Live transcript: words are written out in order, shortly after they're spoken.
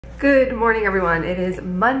Good morning, everyone. It is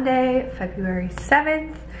Monday, February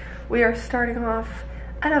 7th. We are starting off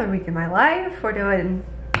another week in my life. We're doing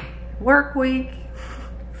work week,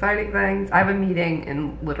 exciting things. I have a meeting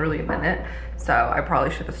in literally a minute, so I probably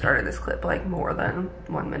should have started this clip like more than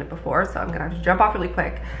 1 minute before, so I'm gonna have to jump off really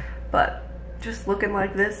quick. But just looking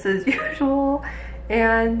like this as usual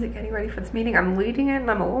and getting ready for this meeting. I'm leading it and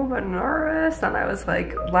I'm a little bit nervous, and I was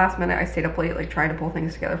like, last minute I stayed up late like trying to pull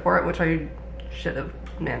things together for it, which I should have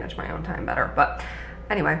managed my own time better. But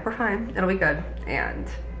anyway, we're fine, it'll be good, and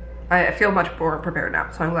I feel much more prepared now,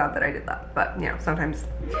 so I'm glad that I did that. But you know, sometimes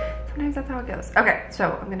that's how it goes. Okay,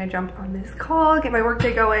 so I'm gonna jump on this call, get my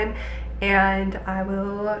workday going, and I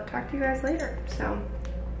will talk to you guys later. So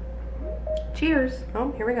cheers.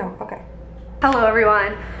 Oh, here we go. Okay, hello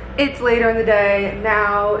everyone. It's later in the day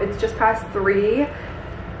now. It's just past 3,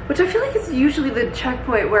 which I feel like is usually the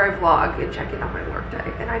checkpoint where I vlog and check in on my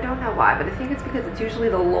workday, and I don't know why, but I think it's because it's usually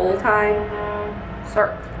the lull time,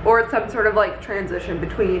 or it's some sort of like transition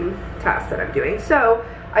between tasks that I'm doing. So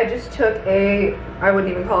I just took I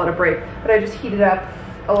wouldn't even call it a break, but I just heated up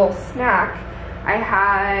a little snack. I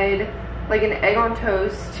had like an egg on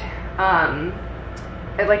toast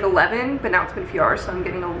at like 11, but now it's been a few hours, so I'm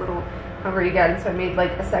getting a little hungry again, so I made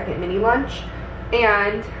like a second mini lunch,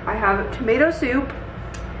 and I have tomato soup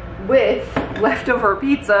with leftover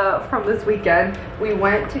pizza from this weekend. We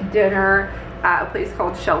went to dinner at a place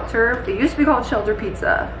called Shelter. It used to be called Shelter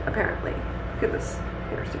Pizza, apparently. Look at this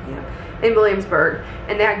hair sticking up. In Williamsburg,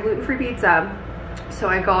 and they had gluten-free pizza. So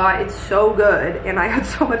I got, it's so good, and I had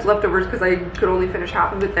so much leftovers because I could only finish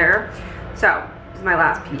half of it there. So this is my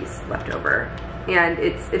last piece left over, and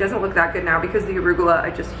it doesn't look that good now because the arugula,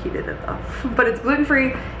 I just heated it up. But it's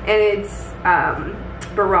gluten-free, and it's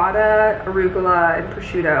burrata, arugula, and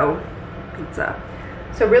prosciutto pizza.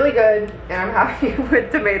 So really good, and I'm having it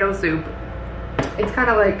with tomato soup. It's kind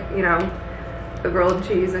of like, you know, a grilled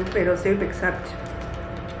cheese and tomato soup except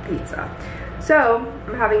pizza. So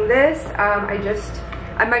I'm having this.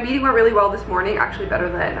 My meeting went really well this morning, actually better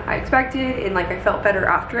than I expected, and like I felt better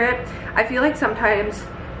after it. I feel like sometimes,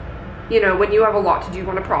 you know, when you have a lot to do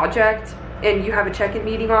on a project and you have a check-in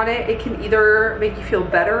meeting on it, it can either make you feel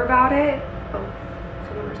better about it,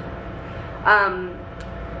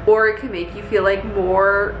 or it can make you feel like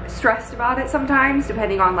more stressed about it sometimes,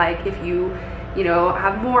 depending on like if you know,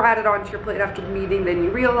 have more added onto your plate after the meeting than you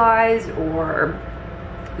realize, or,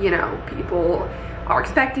 you know, people are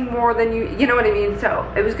expecting more than you know what I mean?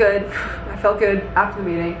 So it was good. I felt good after the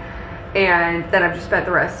meeting, and then I've just spent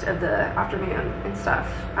the rest of the afternoon and stuff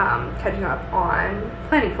catching up on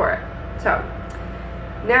planning for it. So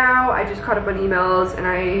now I just caught up on emails and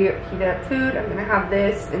I heated up food. I'm gonna have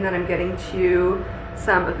this, and then I'm getting to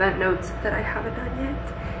some event notes that I haven't done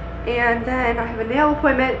yet. And then I have a nail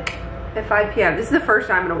appointment at 5 p.m. This is the first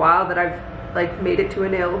time in a while that I've like made it to a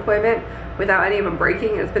nail appointment without any of them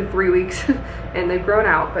breaking. It's been 3 weeks and they've grown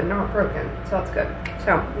out but not broken, so that's good.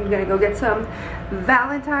 So I'm gonna go get some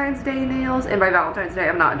Valentine's Day nails, and by Valentine's Day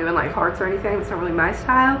I'm not doing like hearts or anything. It's not really my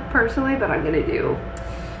style personally, but I'm gonna do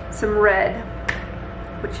some red,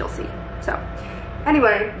 which you'll see. So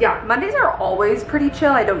anyway, yeah, Mondays are always pretty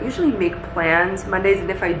chill. I don't usually make plans Mondays,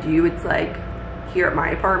 and if I do, it's like here at my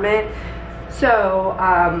apartment. So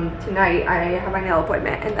tonight I have my nail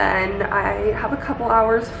appointment, and then I have a couple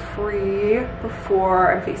hours free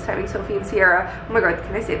before I'm FaceTiming Sophie and Sierra. Oh my god,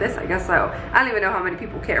 can I say this? I guess so. I don't even know how many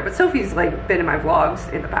people care, but Sophie's like been in my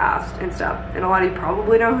vlogs in the past and stuff, and a lot of you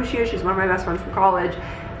probably know who she is. She's one of my best friends from college,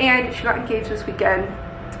 and she got engaged this weekend.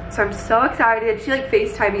 So I'm so excited. She like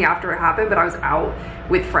FaceTimed me after it happened, but I was out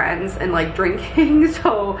with friends and like drinking.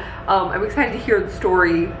 So I'm excited to hear the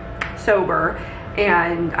story sober.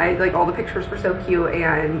 And I like, all the pictures were so cute,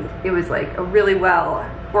 and it was like a really well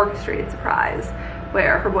orchestrated surprise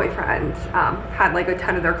where her boyfriend had like a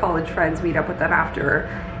ton of their college friends meet up with them after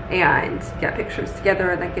and get pictures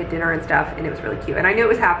together and then get dinner and stuff, and it was really cute. And I knew it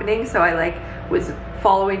was happening, so I like was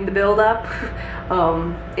following the build up.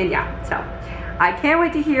 And yeah, so I can't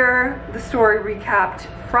wait to hear the story recapped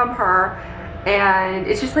from her, and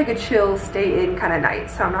it's just like a chill stay in kind of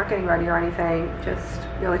night, so I'm not getting ready or anything. Just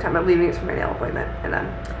the only time I'm leaving is for my nail appointment, and then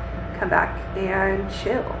come back and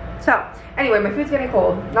chill. So anyway, my food's getting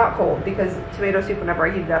cold. Not cold, because tomato soup, whenever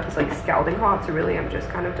I heat it up, is like scalding hot, so really I'm just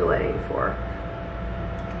kind of delaying for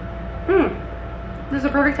this is a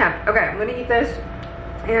perfect temp. Okay, I'm gonna eat this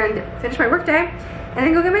and finish my work day and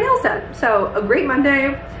then go get my nails done. So a great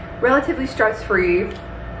Monday, relatively stress-free.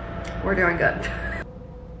 We're doing good.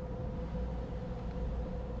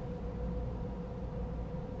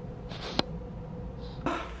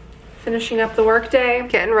 finishing up the work day,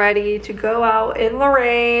 getting ready to go out in the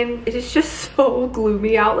rain. It is just so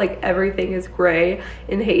gloomy out, like everything is gray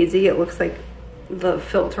and hazy. It looks like the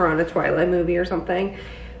filter on a Twilight movie or something,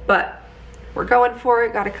 but we're going for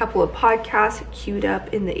it. Got a couple of podcasts queued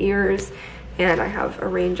up in the ears, and I have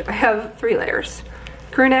 3 layers: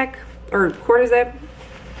 crew neck or quarter zip,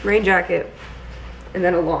 rain jacket, and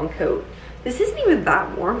then a long coat. This isn't even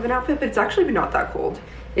that warm of an outfit, but it's actually not that cold.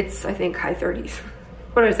 It's, I think, high 30s.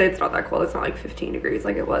 When I say it's not that cold, it's not like 15 degrees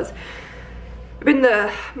like it was in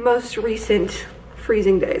the most recent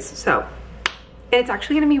freezing days. So, and it's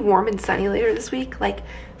actually gonna be warm and sunny later this week, like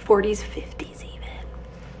 40s, 50s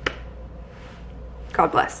even.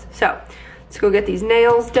 God bless. So, let's go get these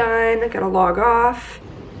nails done. I gotta log off.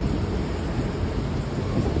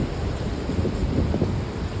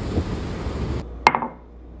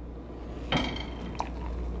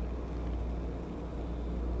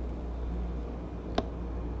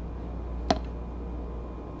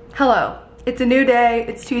 Hello, it's a new day,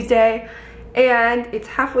 it's Tuesday, and it's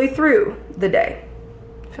halfway through the day.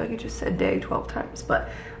 I feel like I just said day 12 times,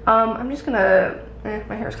 but I'm just gonna,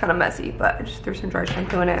 my hair's kind of messy, but I just threw some dry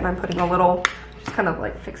shampoo in it, and I'm putting a little, just kind of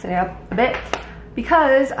like fixing it up a bit,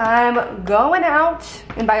 because I'm going out,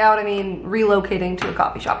 and by out I mean relocating to a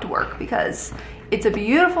coffee shop to work, because it's a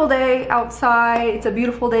beautiful day outside. It's a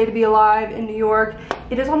beautiful day to be alive in New York.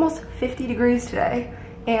 It is almost 50 degrees today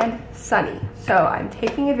and sunny, so I'm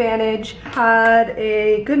taking advantage. Had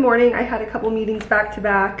a good morning. I had a couple meetings back to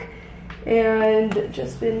back and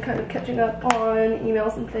just been kind of catching up on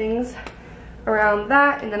emails and things around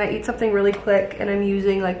that, and then I ate something really quick, and I'm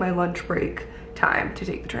using like my lunch break time to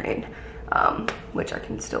take the train, which I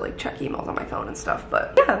can still like check emails on my phone and stuff.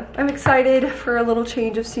 But yeah, I'm excited for a little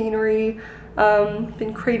change of scenery.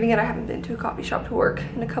 Been craving it. I haven't been to a coffee shop to work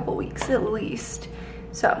in a couple weeks at least,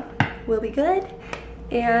 so we'll be good.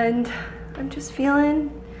 And I'm just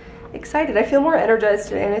feeling excited. I feel more energized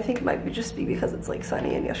today, and I think it might just be because it's like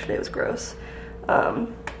sunny and yesterday was gross.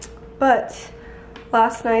 But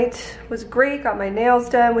last night was great. Got my nails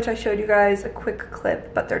done, which I showed you guys a quick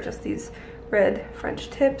clip, but they're just these red French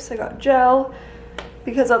tips. I got gel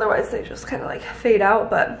because otherwise they just kind of like fade out,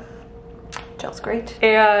 but gel's great.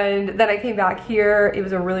 And then I came back here. It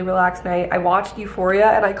was a really relaxed night. I watched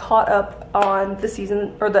Euphoria, and I caught up on the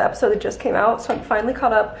season, or the episode that just came out. So I'm finally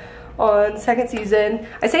caught up on second season.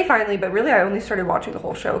 I say finally, but really I only started watching the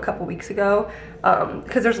whole show a couple weeks ago,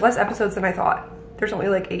 because there's less episodes than I thought. There's only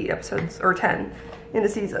like 8 episodes or 10 in the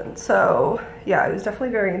season. So yeah, it was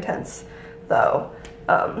definitely very intense though.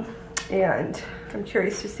 And I'm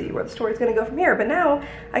curious to see where the story's gonna go from here. But now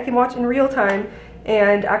I can watch in real time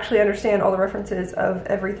and actually understand all the references of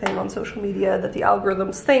everything on social media that the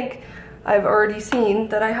algorithms think I've already seen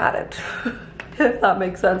that I hadn't, if that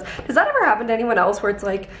makes sense. Does that ever happen to anyone else where it's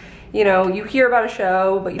like, you know, you hear about a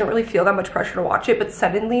show, but you don't really feel that much pressure to watch it, but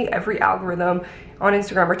suddenly every algorithm on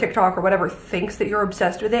Instagram or TikTok or whatever thinks that you're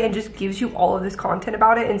obsessed with it and just gives you all of this content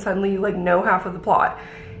about it, and suddenly you like know half of the plot,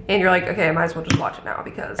 and you're like, okay, I might as well just watch it now,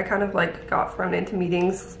 because I kind of like got thrown into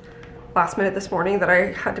meetings last minute this morning that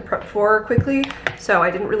I had to prep for quickly, so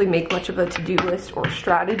I didn't really make much of a to-do list or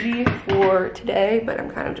strategy for today, but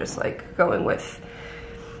I'm kind of just like going with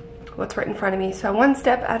what's right in front of me, so one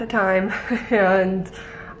step at a time. And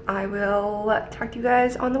I will talk to you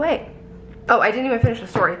guys on the way. Oh, I didn't even finish the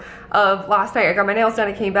story of last night. I got my nails done,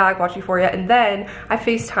 I came back, watched Euphoria, and then I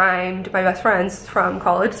FaceTimed my best friends from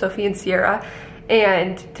college, Sophie and Sierra.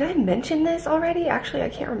 And did I mention this already? Actually, I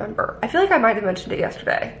can't remember. I feel like I might have mentioned it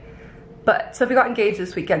yesterday. But Sophie got engaged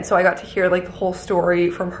this weekend, so I got to hear like the whole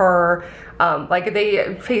story from her. Like they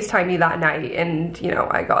FaceTimed me that night, and you know,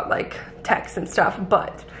 I got like texts and stuff,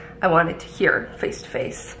 but I wanted to hear face to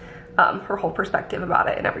face her whole perspective about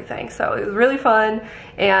it and everything. So it was really fun,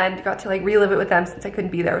 and got to like relive it with them since I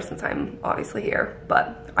couldn't be there since I'm obviously here.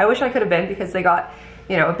 But I wish I could have been, because they got,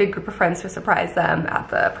 you know, a big group of friends to surprise them at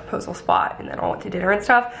the proposal spot, and then all went to dinner and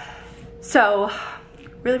stuff. So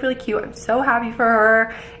really, really cute. I'm so happy for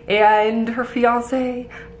her and her fiance,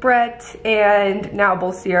 Brett, and now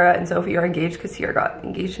both Sierra and Sophie are engaged, because Sierra got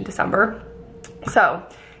engaged in December. So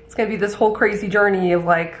it's gonna be this whole crazy journey of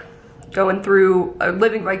like going through,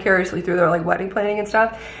 living vicariously through their like wedding planning and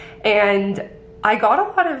stuff. And I got a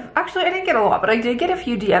lot of, actually I didn't get a lot, but I did get a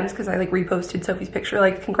few DMs because I like reposted Sophie's picture,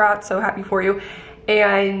 like congrats, so happy for you.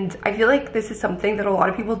 And I feel like this is something that a lot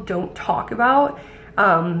of people don't talk about.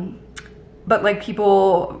 But like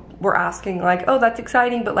people were asking like, oh, that's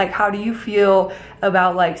exciting, but like how do you feel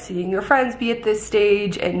about like seeing your friends be at this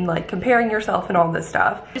stage and like comparing yourself and all this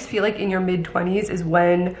stuff? I just feel like in your mid-20s is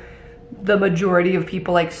when the majority of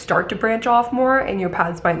people like start to branch off more, and your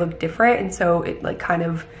paths might look different, and so it like kind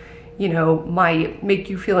of, you know, might make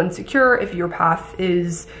you feel insecure if your path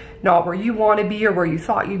is not where you want to be or where you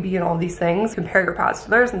thought you'd be, and all these things. Compare your paths to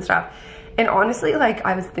theirs and stuff. And honestly, like,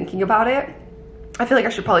 I was thinking about it. I feel like I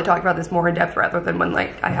should probably talk about this more in depth rather than when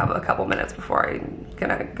like I have a couple minutes before I'm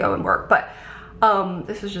gonna go and work. But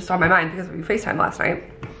this is just on my mind because we FaceTime last night.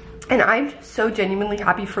 And I'm just so genuinely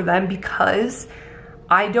happy for them because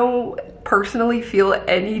I don't personally feel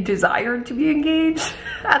any desire to be engaged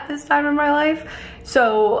at this time in my life.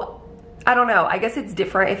 So I don't know, I guess it's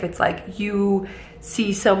different if it's like you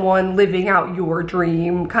see someone living out your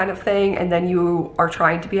dream kind of thing and then you are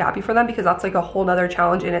trying to be happy for them, because that's like a whole nother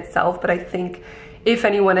challenge in itself. But I think if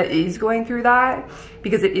anyone is going through that,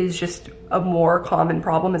 because it is just a more common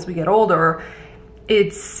problem as we get older,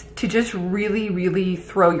 it's to just really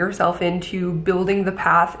throw yourself into building the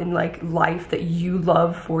path in like life that you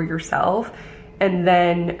love for yourself. And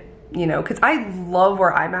then, you know, because I love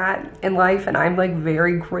where I'm at in life and I'm like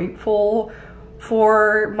very grateful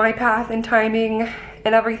for my path and timing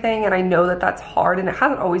and everything. And I know that that's hard and it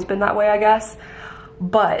hasn't always been that way, I guess.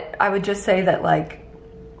 But I would just say that like,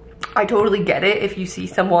 I totally get it if you see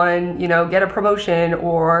someone, you know, get a promotion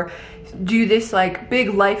or do this like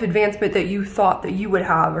big life advancement that you thought that you would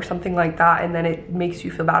have or something like that, and then it makes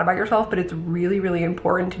you feel bad about yourself. But it's really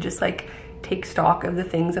important to just like take stock of the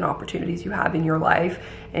things and opportunities you have in your life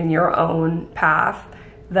and your own path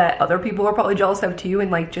that other people are probably jealous of too, and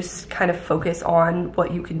like just kind of focus on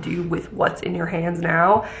what you can do with what's in your hands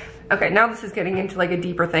now. Okay, now this is getting into like a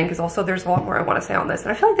deeper thing, because also there's a lot more I want to say on this,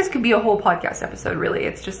 and I feel like this could be a whole podcast episode really.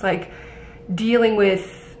 It's just like dealing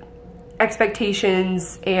with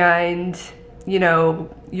expectations and, you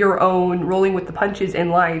know, your own rolling with the punches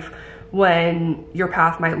in life when your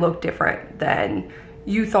path might look different than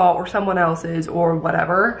you thought or someone else's or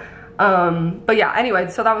whatever. But yeah, anyway,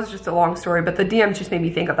 so that was just a long story, but the DMs just made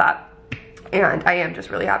me think of that. And I am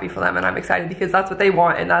just really happy for them, and I'm excited because that's what they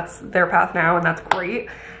want and that's their path now, and that's great.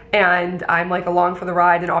 And I'm like along for the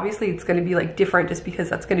ride, and obviously it's going to be like different just because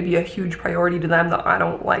that's going to be a huge priority to them that I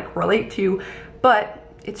don't like relate to, but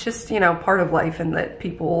it's just, you know, part of life, and that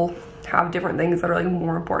people have different things that are like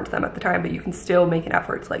more important to them at the time, but you can still make an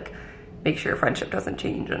effort to like make sure your friendship doesn't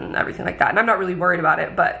change and everything like that. And I'm not really worried about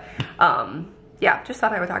it, but yeah, just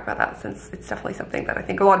thought I would talk about that since it's definitely something that I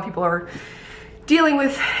think a lot of people are dealing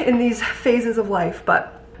with in these phases of life.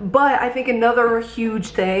 But I think another huge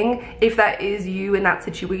thing, if that is you in that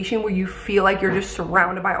situation where you feel like you're just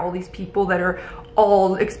surrounded by all these people that are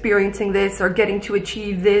all experiencing this or getting to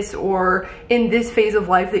achieve this or in this phase of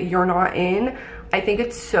life that you're not in, I think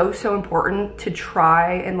it's so important to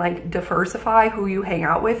try and like diversify who you hang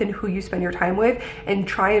out with and who you spend your time with, and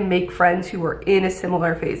try and make friends who are in a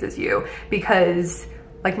similar phase as you. Because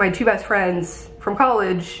like my two best friends from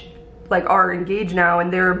college like are engaged now,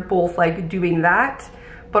 and they're both like doing that.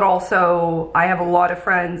 But also I have a lot of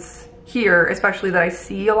friends here, especially that I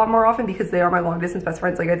see a lot more often because they are my long distance best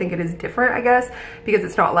friends. Like I think it is different, I guess, because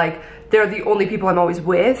it's not like they're the only people I'm always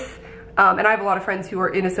with. And I have a lot of friends who are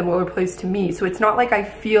in a similar place to me. So it's not like I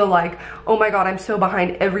feel like, oh my God, I'm so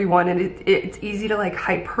behind everyone. And it's easy to like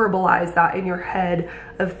hyperbolize that in your head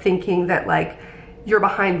of thinking that like you're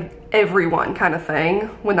behind everyone kind of thing,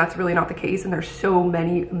 when that's really not the case. And there's so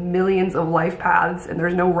many millions of life paths and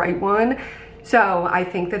there's no right one. So I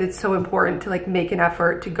think that it's so important to like make an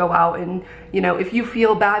effort to go out and, you know, if you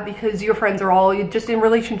feel bad because your friends are all just in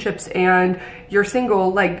relationships and you're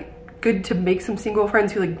single, like good to make some single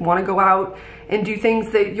friends who like want to go out and do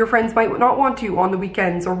things that your friends might not want to on the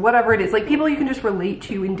weekends or whatever it is. Like people you can just relate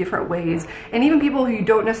to in different ways, and even people who you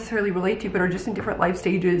don't necessarily relate to but are just in different life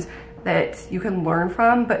stages that you can learn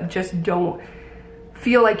from, but just don't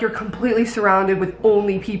feel like you're completely surrounded with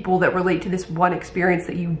only people that relate to this one experience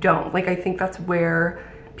that you don't. Like I think that's where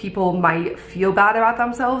people might feel bad about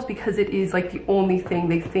themselves, because it is like the only thing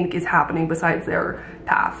they think is happening besides their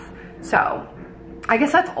path. So I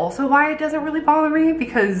guess that's also why it doesn't really bother me,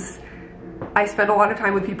 because I spend a lot of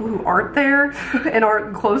time with people who aren't there and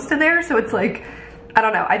aren't close to there. So it's like, I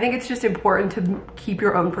don't know. I think it's just important to keep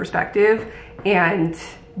your own perspective and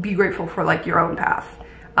be grateful for like your own path.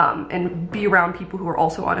 And be around people who are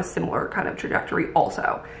also on a similar kind of trajectory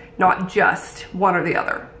also, not just one or the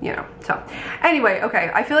other, you know. So anyway, okay,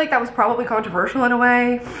 I feel like that was probably controversial in a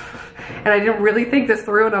way, and I didn't really think this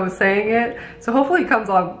through when I was saying it, so hopefully it comes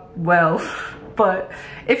off well. But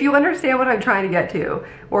if you understand what I'm trying to get to,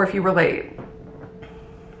 or if you relate,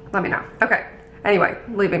 let me know. Okay, anyway,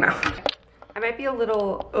 leaving now. I might be a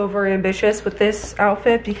little over ambitious with this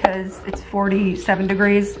outfit because it's 47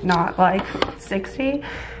 degrees, not like 60,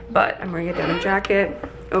 but I'm wearing a denim jacket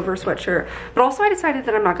over a sweatshirt. But also I decided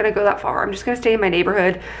that I'm not gonna go that far. I'm just gonna stay in my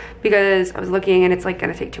neighborhood because I was looking and it's like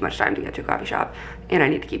gonna take too much time to get to a coffee shop and I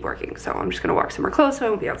need to keep working. So I'm just gonna walk somewhere close so I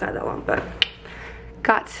won't be outside that long. But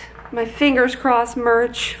got my fingers crossed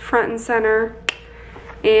merch front and center.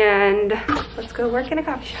 And let's go work in a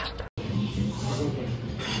coffee shop.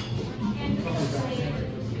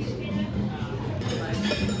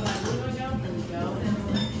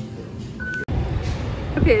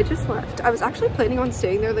 Okay, I just left. I was actually planning on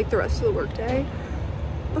staying there like the rest of the workday,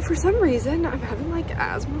 but for some reason I'm having like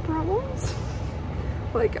asthma problems.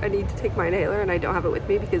 Like I need to take my inhaler and I don't have it with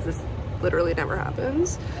me because this literally never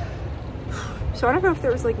happens. So I don't know if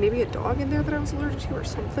there was like maybe a dog in there that I was allergic to or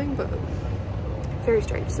something, but very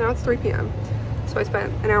strange. So now it's 3 p.m. So I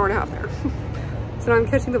spent an hour and a half there. So now I'm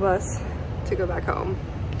catching the bus to go back home.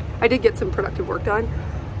 I did get some productive work done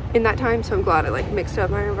in that time, so I'm glad I like mixed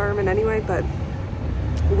up my environment anyway, but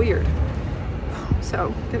weird.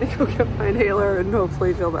 So I'm gonna go get my inhaler and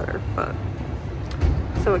hopefully feel better, but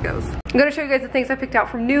so it goes. I'm gonna show you guys the things I picked out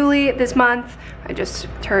from Nuuly this month. I just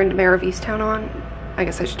turned Mayor of Easttown on. I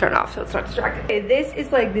guess I should turn it off so it's not distracting. Okay, this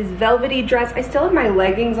is like this velvety dress. I still have my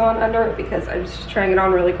leggings on under it because I was just trying it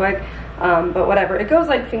on really quick, but whatever. It goes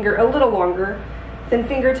like a little longer than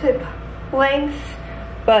fingertip length,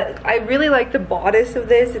 but I really like the bodice of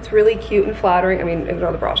this. It's really cute and flattering. I mean,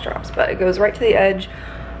 ignore the bra straps, but it goes right to the edge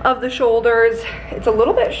of the shoulders. It's a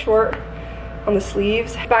little bit short on the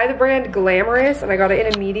sleeves. By the brand Glamorous, and I got it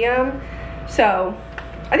in a medium, so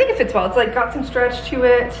I think it fits well. It's like got some stretch to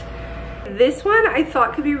it. This one I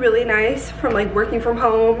thought could be really nice from like working from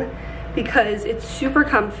home because it's super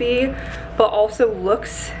comfy but also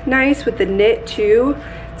looks nice with the knit too.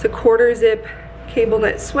 It's a quarter zip cable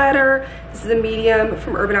knit sweater. This is a medium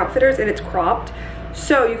from Urban Outfitters and it's cropped,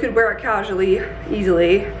 so you could wear it casually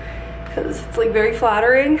easily because it's like very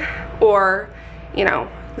flattering, or you know,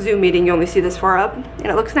 Zoom meeting, you only see this far up and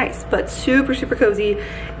it looks nice, but super cozy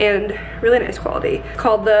and really nice quality.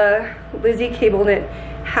 Called the Lizzie cable knit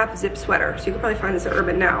half zip sweater, so you can probably find this at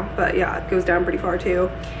Urban now, but yeah, it goes down pretty far too.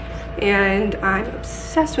 And I'm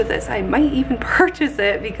obsessed with this. I might even purchase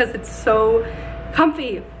it because it's so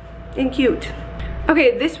comfy and cute.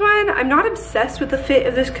 Okay, this one, I'm not obsessed with the fit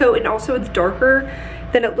of this coat, and also it's darker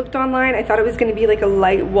than it looked online. I thought it was gonna be like a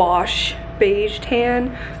light wash beige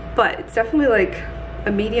tan, but it's definitely like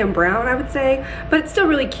a medium brown, I would say, but it's still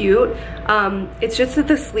really cute. It's just that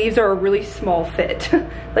the sleeves are a really small fit.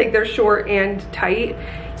 Like they're short and tight.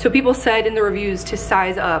 So people said in the reviews to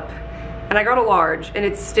size up, and I got a large and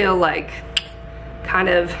it's still like kind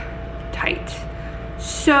of tight.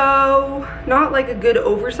 So not like a good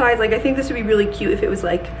oversize. Like I think this would be really cute if it was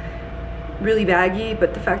like really baggy,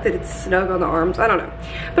 but the fact that it's snug on the arms, I don't know.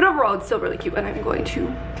 But overall it's still really cute and I'm going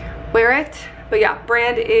to wear it. But yeah,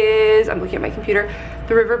 brand is, I'm looking at my computer,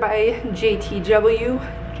 The River by JTW,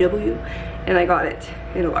 and I got it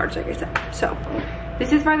in a large, like I said. So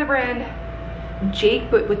this is by the brand Jake,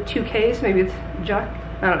 but with 2 Ks, maybe it's Jack,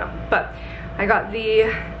 I don't know. But I got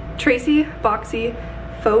the Tracy Boxy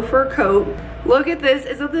faux fur coat. Look at this,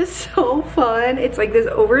 isn't this so fun? It's like this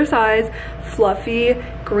oversized, fluffy,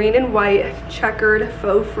 green and white checkered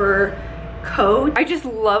faux fur coat. I just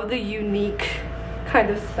love the unique kind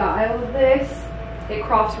of style of this. It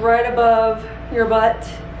crops right above your butt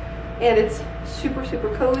and it's super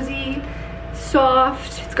cozy,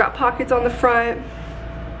 soft. It's got pockets on the front.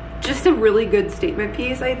 Just a really good statement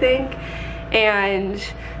piece, I think, and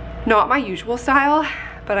not my usual style,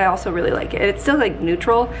 but I also really like it. It's still like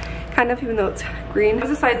neutral kind of, even though it's green. It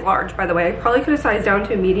was a size large, by the way. I probably could have sized down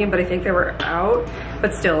to a medium, but I think they were out,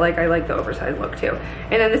 but still, like, I like the oversized look too.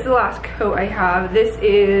 And then this is the last coat I have. This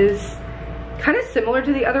is kind of similar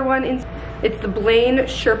to the other one. It's the Blaine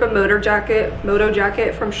Sherpa moto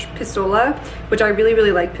jacket from Pistola, which I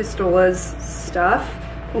really like Pistola's stuff.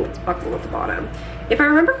 Oh, it's buckled at the bottom. If I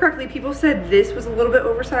remember correctly, people said this was a little bit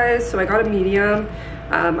oversized, so I got a medium.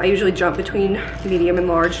 I usually jump between medium and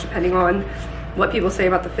large depending on what people say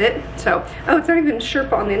about the fit. So, oh, it's not even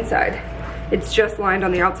Sherpa on the inside. It's just lined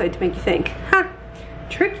on the outside to make you think, ha,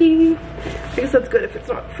 tricky. I guess that's good if it's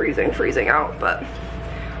not freezing out, but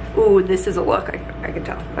ooh, this is a look. I can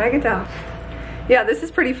tell. Yeah, this is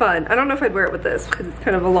pretty fun. I don't know if I'd wear it with this because it's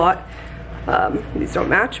kind of a lot. These don't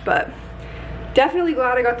match, but definitely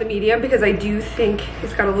glad I got the medium because I do think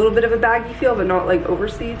it's got a little bit of a baggy feel, but not like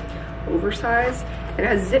oversized. And it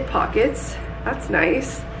has zip pockets. That's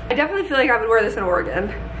nice. I definitely feel like I would wear this in Oregon.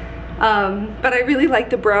 But I really like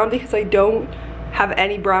the brown because I don't have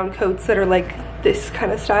any brown coats that are like this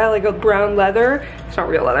kind of style, like a brown leather. It's not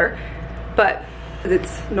real leather, but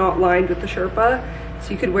it's not lined with the Sherpa,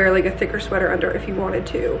 so you could wear like a thicker sweater under if you wanted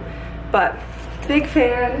to. But Big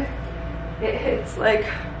fan. It hits like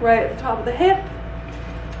right at the top of the hip,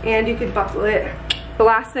 and you can buckle it. The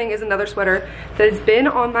last thing is another sweater that has been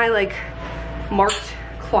on my like marked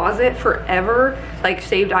closet forever, like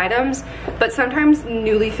saved items, but sometimes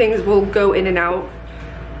Nuuly things will go in and out.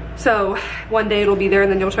 So one day it'll be there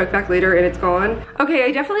and then you'll check back later and it's gone. Okay,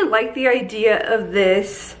 I definitely like the idea of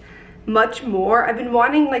this much more. I've been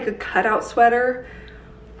wanting like a cutout sweater,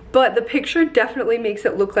 but the picture definitely makes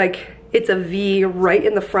it look like it's a V right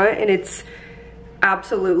in the front and it's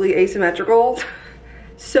absolutely asymmetrical.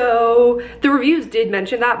 So the reviews did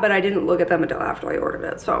mention that, but I didn't look at them until after I ordered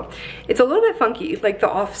it. So it's a little bit funky, like the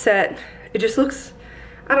offset, it just looks,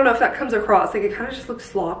 I don't know if that comes across, like it kind of just looks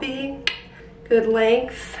sloppy. Good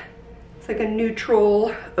length. It's like a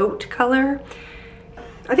neutral oat color.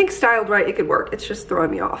 I think styled right, it could work. It's just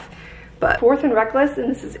throwing me off. But Fourth and Reckless, and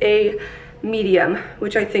this is a medium,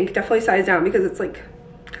 which I think definitely size down because it's like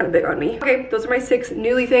kind of big on me. Okay, those are my 6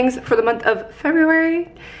 Nuuly things for the month of February.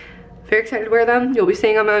 Very excited to wear them. You'll be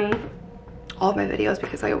seeing them on all of my videos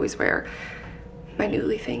because I always wear my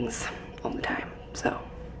Nuuly things all the time. So,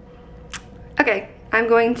 okay, I'm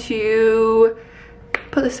going to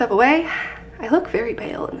put this stuff away. I look very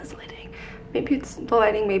pale in this lighting. Maybe it's the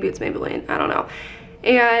lighting, maybe it's Maybelline, I don't know.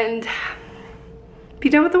 And be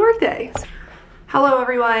done with the workday. Hello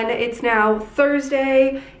everyone, it's now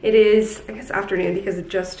Thursday. It is, I guess, afternoon because it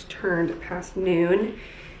just turned past noon.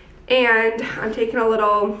 And I'm taking a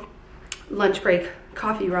little lunch break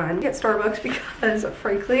coffee run at Starbucks because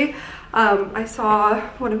frankly, I saw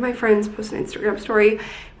one of my friends post an Instagram story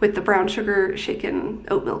with the brown sugar shaken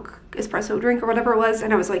oat milk espresso drink or whatever it was.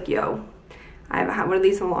 And I was like, yo, I haven't had one of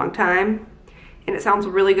these in a long time. And it sounds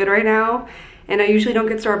really good right now. And I usually don't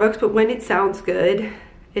get Starbucks, but when it sounds good,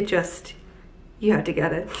 it just, you have to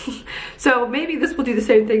get it. So maybe this will do the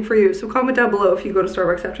same thing for you. So comment down below if you go to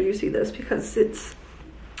Starbucks after you see this, because it's,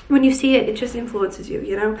 when you see it, it just influences you,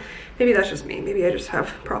 you know? Maybe that's just me. Maybe I just have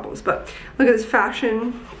problems. But look at this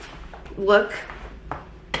fashion look.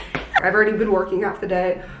 I've already been working half the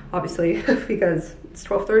day, obviously, because it's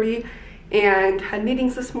 12:30. And had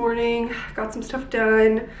meetings this morning, got some stuff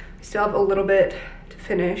done. I still have a little bit to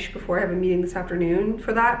finish before I have a meeting this afternoon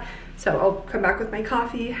for that. So I'll come back with my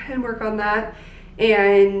coffee and work on that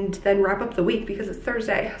and then wrap up the week because it's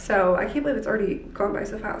Thursday. So I can't believe it's already gone by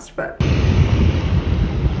so fast, but.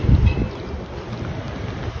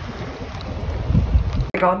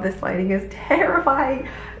 God, this lighting is terrifying.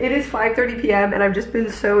 It is 5:30 p.m. and I've just been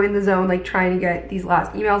so in the zone, like trying to get these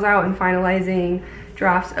last emails out and finalizing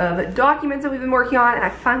drafts of documents that we've been working on, and I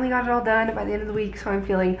finally got it all done by the end of the week, so I'm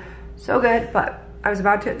feeling so good. But I was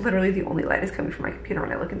about to, literally the only light is coming from my computer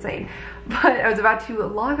and I look insane, but I was about to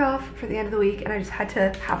log off for the end of the week and I just had to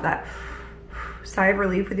have that sigh of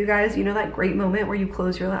relief with you guys. You know that great moment where you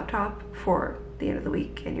close your laptop for the end of the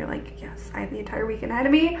week and you're like, yes, I have the entire weekend ahead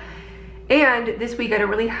of me. And this week I don't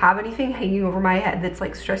really have anything hanging over my head that's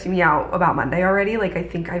like stressing me out about Monday already. Like I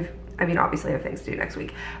think I mean, obviously I have things to do next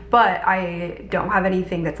week, but I don't have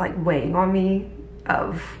anything that's like weighing on me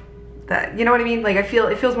of that, you know what I mean? Like it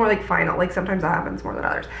feels more like final, like sometimes that happens more than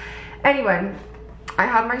others. Anyway, I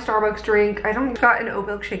have my Starbucks drink. I don't got an oat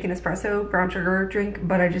milk shaken espresso brown sugar drink,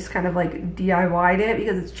 but I just kind of like DIY'd it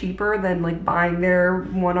because it's cheaper than like buying their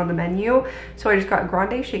one on the menu. So I just got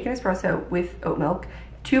grande shaken espresso with oat milk,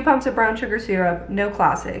 2 pumps of brown sugar syrup, no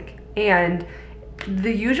classic, and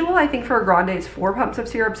the usual I think for a grande is 4 pumps of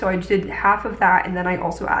syrup, so I did half of that, and then I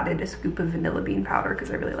also added a scoop of vanilla bean powder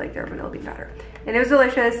because I really like their vanilla bean powder. And it was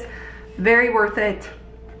delicious, very worth it.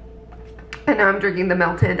 And now I'm drinking the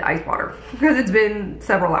melted ice water because it's been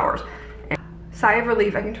several hours. And sigh of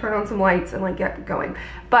relief, I can turn on some lights and like get going.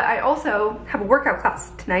 But I also have a workout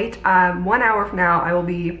class tonight. 1 hour from now I will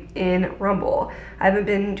be in Rumble. I haven't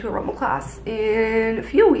been to a Rumble class in a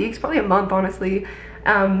few weeks, probably a month honestly.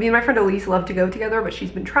 Me and my friend Elise love to go together, but she's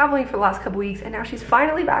been traveling for the last couple weeks and now she's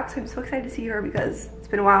finally back, so I'm so excited to see her because it's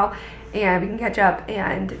been a while and we can catch up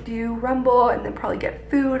and do Rumble and then probably get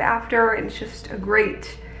food after, and it's just a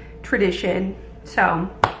great tradition. So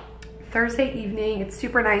Thursday evening, it's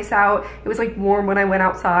super nice out. It was like warm when I went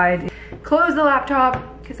outside. Close the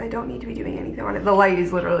laptop because I don't need to be doing anything on it. The light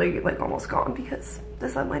is literally like almost gone because the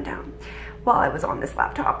sun went down while I was on this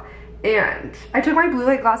laptop. And I took my blue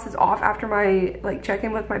light glasses off after my like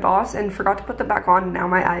check-in with my boss and forgot to put them back on, and now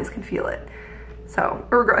my eyes can feel it. So,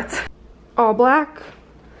 regrets. All black.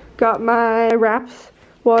 Got my wraps,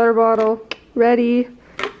 water bottle, ready,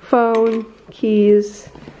 phone, keys,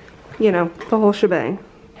 you know, the whole shebang.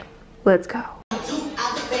 Let's go.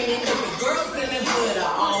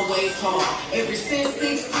 Ever since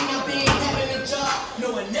 16, I've been having a job,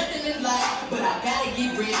 knowing nothing in life, but I gotta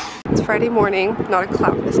get rich. It's It's Friday morning, not a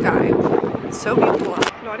cloud in the sky. It's so beautiful,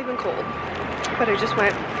 not even cold. But I just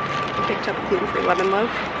went and picked up gluten-free lemon loaf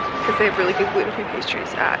because they have really good gluten-free pastries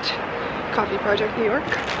at Coffee Project New York.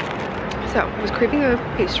 So I was craving a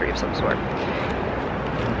pastry of some sort.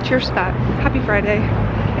 Cheers to that. Happy Friday.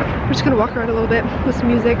 We're just gonna walk around a little bit, listen to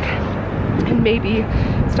music, and maybe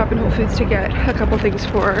stop in Whole Foods to get a couple things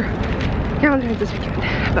for Valentine's this weekend.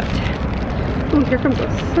 But, ooh, here comes the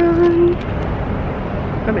sun.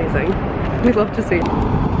 Amazing. We'd love to see.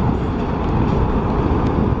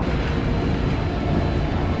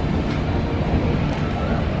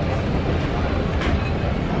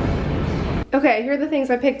 Okay, here are the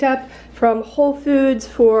things I picked up from Whole Foods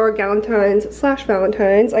for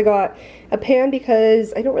Galentine's/Valentine's. I got a pan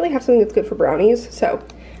because I don't really have something that's good for brownies, so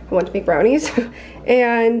I want to make brownies.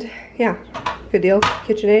 And yeah, good deal,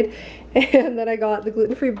 KitchenAid. And then I got the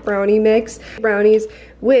gluten-free brownie mix. Brownies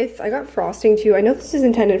with, I got frosting too. I know this is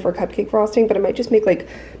intended for cupcake frosting, but I might just make like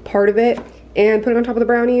part of it and put it on top of the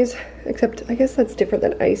brownies, except I guess that's different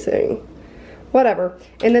than icing. Whatever.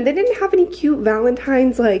 And then they didn't have any cute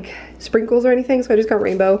Valentine's like sprinkles or anything, so I just got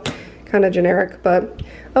rainbow. Kind of generic, but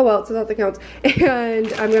oh well, it's all that counts.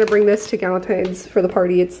 And I'm gonna bring this to Galentine's for the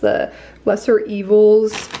party. It's the Lesser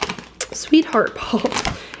Evils Sweetheart Pop.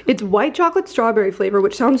 It's white chocolate strawberry flavor,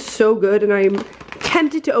 which sounds so good, and I'm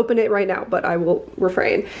tempted to open it right now, but I will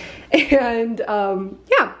refrain. And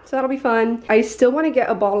yeah, so that'll be fun. I still want to get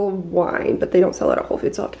a bottle of wine, but they don't sell it at Whole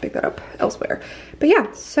Foods, so I'll have to pick that up elsewhere. But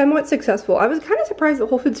yeah, somewhat successful. I was kind of surprised that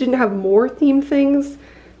Whole Foods didn't have more themed things,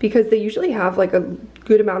 because they usually have like a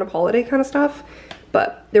good amount of holiday kind of stuff,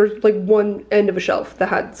 but there was like one end of a shelf that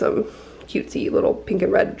had some cutesy little pink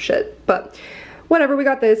and red shit. But whatever, we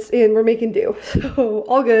got this and we're making do, so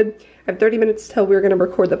all good. I have 30 minutes till we're gonna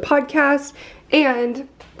record the podcast, and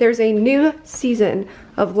there's a new season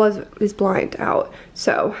of Love is Blind out,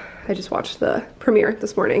 so I just watched the premiere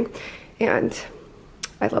this morning and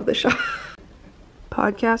I love this show.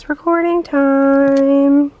 Podcast recording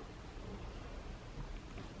time.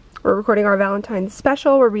 We're recording our Valentine's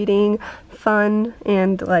special. We're reading fun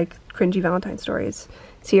and like cringy Valentine stories.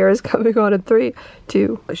 Sierra's coming on in 3,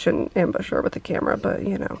 2. I shouldn't ambush her with the camera, but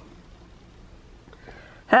you know.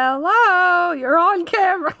 Hello, you're on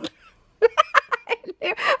camera.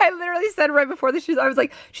 I literally said right before the shoes, I was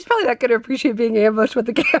like, she's probably not gonna appreciate being ambushed with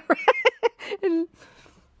the camera. And,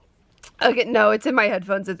 okay, no, it's in my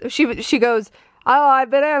headphones. She goes, oh,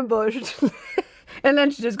 I've been ambushed. And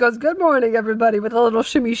then she just goes, good morning, everybody, with a little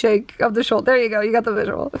shimmy shake of the shoulder. There you go, you got the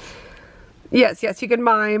visual. Yes, yes, you can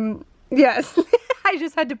mime. Yes. I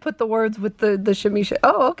just had to put the words with the shimmy shake.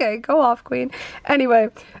 Oh, okay, go off, queen. Anyway.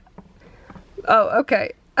 Oh,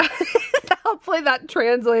 okay. I'll play that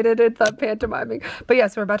translated in the pantomiming. But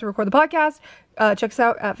yes, we're about to record the podcast. Check us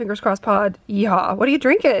out at Fingers Crossed Pod. Yeehaw. What are you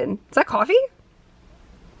drinking? Is that coffee?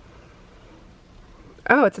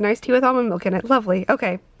 Oh, it's a nice tea with almond milk in it. Lovely.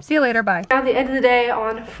 Okay, see you later. Bye. Now the end of the day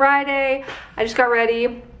on Friday. I just got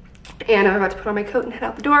ready and I'm about to put on my coat and head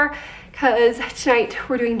out the door because tonight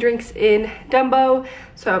we're doing drinks in Dumbo.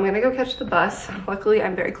 So I'm gonna go catch the bus. Luckily,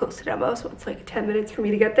 I'm very close to Dumbo, so it's like 10 minutes for me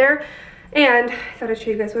to get there. And I thought I'd show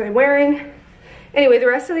you guys what I'm wearing. Anyway, the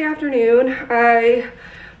rest of the afternoon, I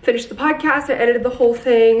finished the podcast. I edited the whole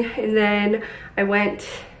thing, and then I went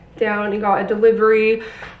down and got a delivery.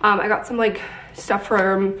 I got some like stuff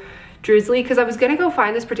from Drizzly because I was gonna go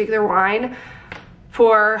find this particular wine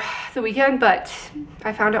for the weekend, but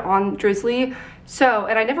I found it on Drizzly. So,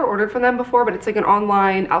 and I never ordered from them before, but it's like an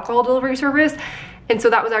online alcohol delivery service. And so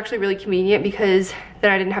that was actually really convenient because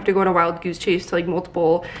then I didn't have to go on a wild goose chase to like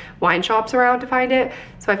multiple wine shops around to find it.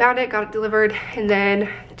 So I found it, got it delivered, and then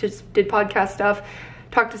just did podcast stuff,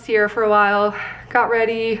 talked to Sierra for a while, got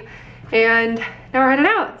ready, and now we're heading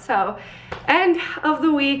out. So, end of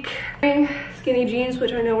the week. Skinny jeans,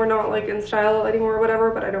 which I know we're not like in style anymore or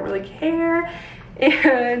whatever, but I don't really care.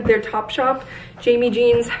 And they're Topshop Jamie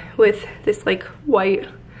jeans with this like white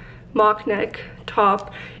mock neck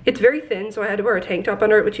top. It's very thin, so I had to wear a tank top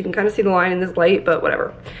under it, which you can kind of see the line in this light, but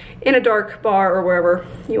whatever. In a dark bar or wherever,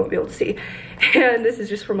 you won't be able to see. And this is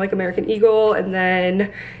just from like American Eagle. And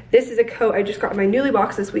then this is a coat I just got in my Nuuly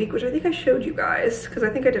box this week, which I think I showed you guys because I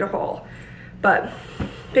think I did a haul. But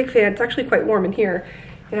big fan. It's actually quite warm in here,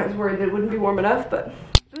 and I was worried that it wouldn't be warm enough. But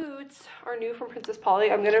boots are new from Princess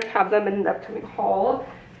Polly. I'm gonna have them in an upcoming haul,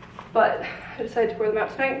 but I decided to wear them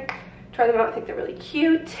out tonight. Try them out. I think they're really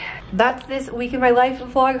cute. That's this week in my life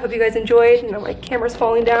vlog. I hope you guys enjoyed. You know, my camera's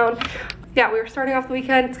falling down. Yeah, we were starting off the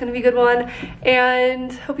weekend. It's gonna be a good one,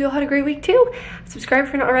 and hope you all had a great week too. Subscribe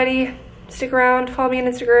if you're not already. Stick around. Follow me on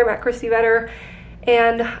Instagram at Kristee,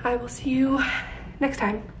 and I will see you next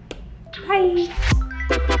time.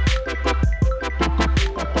 Bye.